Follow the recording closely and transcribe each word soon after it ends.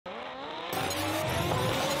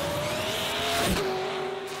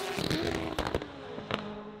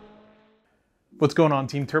What's going on,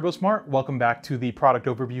 Team Turbosmart? Welcome back to the product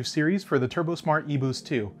overview series for the Turbosmart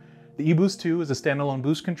E-Boost2. The E-Boost2 is a standalone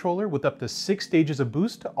boost controller with up to 6 stages of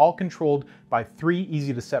boost, all controlled by 3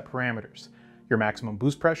 easy-to-set parameters: your maximum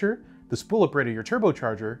boost pressure, the spool-up rate of your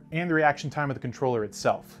turbocharger, and the reaction time of the controller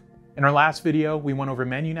itself. In our last video, we went over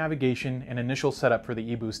menu navigation and initial setup for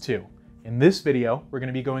the E-Boost2. In this video, we're going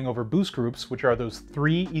to be going over boost groups, which are those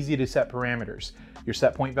 3 easy-to-set parameters: your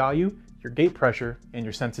set point value, your gate pressure, and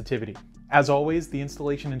your sensitivity. As always, the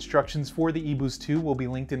installation instructions for the E-Boost2 will be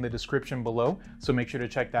linked in the description below, so make sure to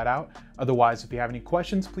check that out. Otherwise, if you have any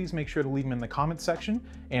questions, please make sure to leave them in the comments section,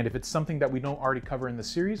 and if it's something that we don't already cover in the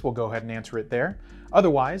series, we'll go ahead and answer it there.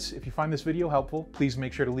 Otherwise, if you find this video helpful, please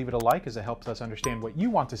make sure to leave it a like, as it helps us understand what you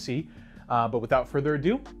want to see. But without further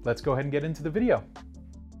ado, let's go ahead and get into the video.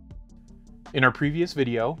 In our previous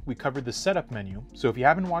video, we covered the setup menu, so if you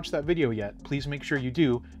haven't watched that video yet, please make sure you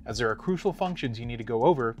do, as there are crucial functions you need to go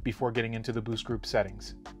over before getting into the boost group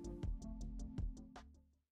settings.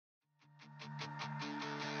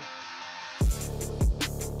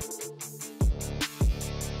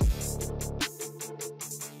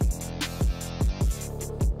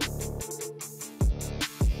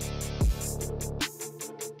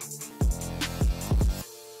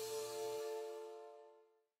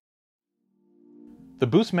 The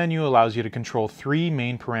boost menu allows you to control 3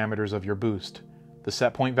 main parameters of your boost: the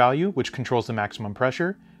set point value, which controls the maximum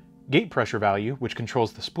pressure, gate pressure value, which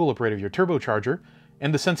controls the spool-up rate of your turbocharger,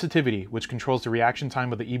 and the sensitivity, which controls the reaction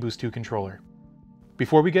time of the E-Boost2 controller.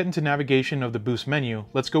 Before we get into navigation of the boost menu,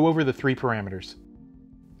 let's go over the 3 parameters.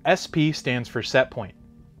 SP stands for set point.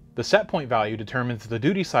 The set point value determines the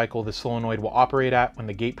duty cycle the solenoid will operate at when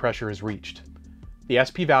the gate pressure is reached. The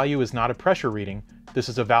SP value is not a pressure reading. This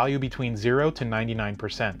is a value between 0 to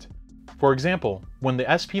 99%. For example, when the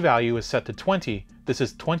SP value is set to 20, this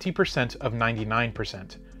is 20% of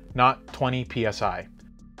 99%, not 20 psi.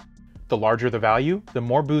 The larger the value, the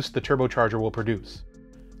more boost the turbocharger will produce.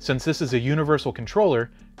 Since this is a universal controller,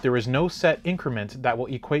 there is no set increment that will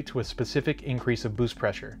equate to a specific increase of boost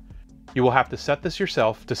pressure. You will have to set this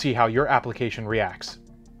yourself to see how your application reacts.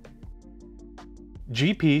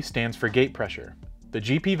 GP stands for gate pressure. The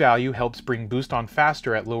GP value helps bring boost on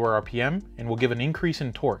faster at lower RPM and will give an increase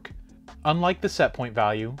in torque. Unlike the set point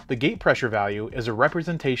value, the gate pressure value is a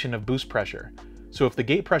representation of boost pressure. So if the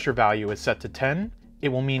gate pressure value is set to 10, it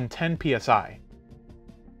will mean 10 psi.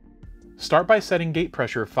 Start by setting gate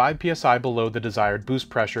pressure 5 psi below the desired boost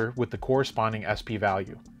pressure with the corresponding SP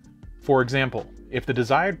value. For example, if the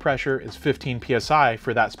desired pressure is 15 psi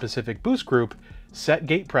for that specific boost group, set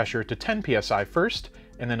gate pressure to 10 psi first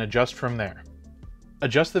and then adjust from there.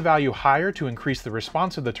 Adjust the value higher to increase the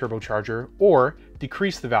response of the turbocharger, or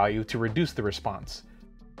decrease the value to reduce the response.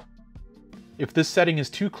 If this setting is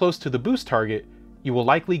too close to the boost target, you will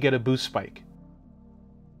likely get a boost spike.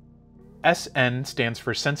 SN stands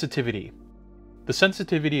for sensitivity. The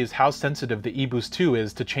sensitivity is how sensitive the E-Boost2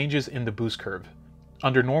 is to changes in the boost curve.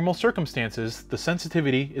 Under normal circumstances, the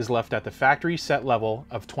sensitivity is left at the factory set level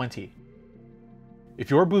of 20. If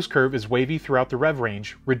your boost curve is wavy throughout the rev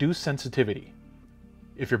range, reduce sensitivity.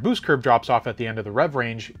 If your boost curve drops off at the end of the rev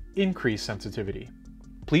range, increase sensitivity.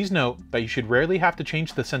 Please note that you should rarely have to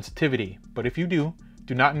change the sensitivity, but if you do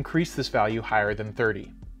not increase this value higher than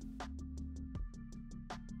 30.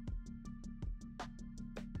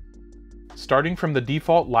 Starting from the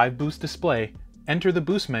default live boost display, enter the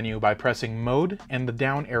boost menu by pressing mode and the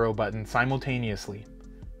down arrow button simultaneously.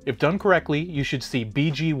 If done correctly, you should see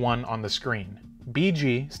BG1 on the screen.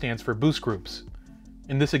 BG stands for boost groups.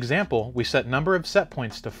 In this example, we set number of set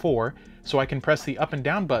points to 4, so I can press the up and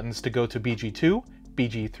down buttons to go to BG2,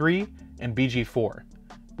 BG3, and BG4.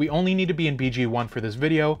 We only need to be in BG1 for this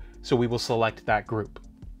video, so we will select that group.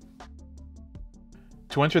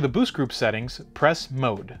 To enter the boost group settings, press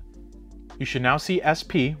Mode. You should now see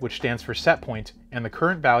SP, which stands for set point, and the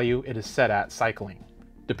current value it is set at cycling.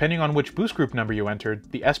 Depending on which boost group number you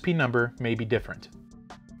entered, the SP number may be different.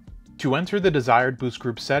 To enter the desired boost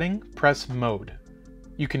group setting, press Mode.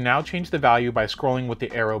 You can now change the value by scrolling with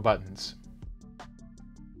the arrow buttons.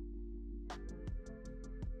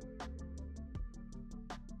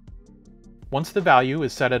 Once the value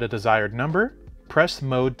is set at a desired number, press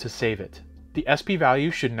Mode to save it. The SP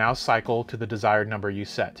value should now cycle to the desired number you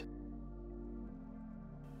set.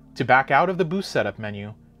 To back out of the boost setup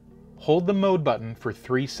menu, hold the Mode button for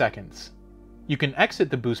 3 seconds. You can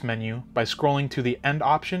exit the boost menu by scrolling to the End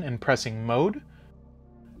option and pressing Mode,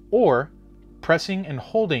 or pressing and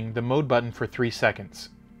holding the Mode button for 3 seconds.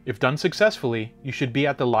 If done successfully, you should be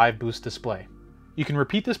at the live boost display. You can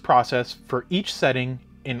repeat this process for each setting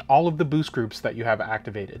in all of the boost groups that you have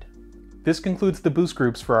activated. This concludes the boost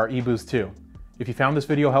groups for our E-Boost2. If you found this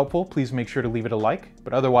video helpful, please make sure to leave it a like,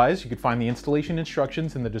 but otherwise you can find the installation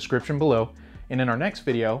instructions in the description below. And in our next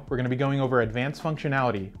video, we're going to be going over advanced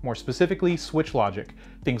functionality, more specifically switch logic,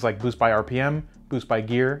 things like boost by RPM, boost by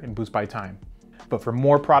gear, and boost by time. But for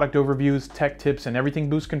more product overviews, tech tips, and everything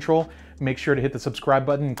boost control, make sure to hit the subscribe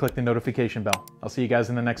button and click the notification bell. I'll see you guys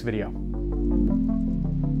in the next video.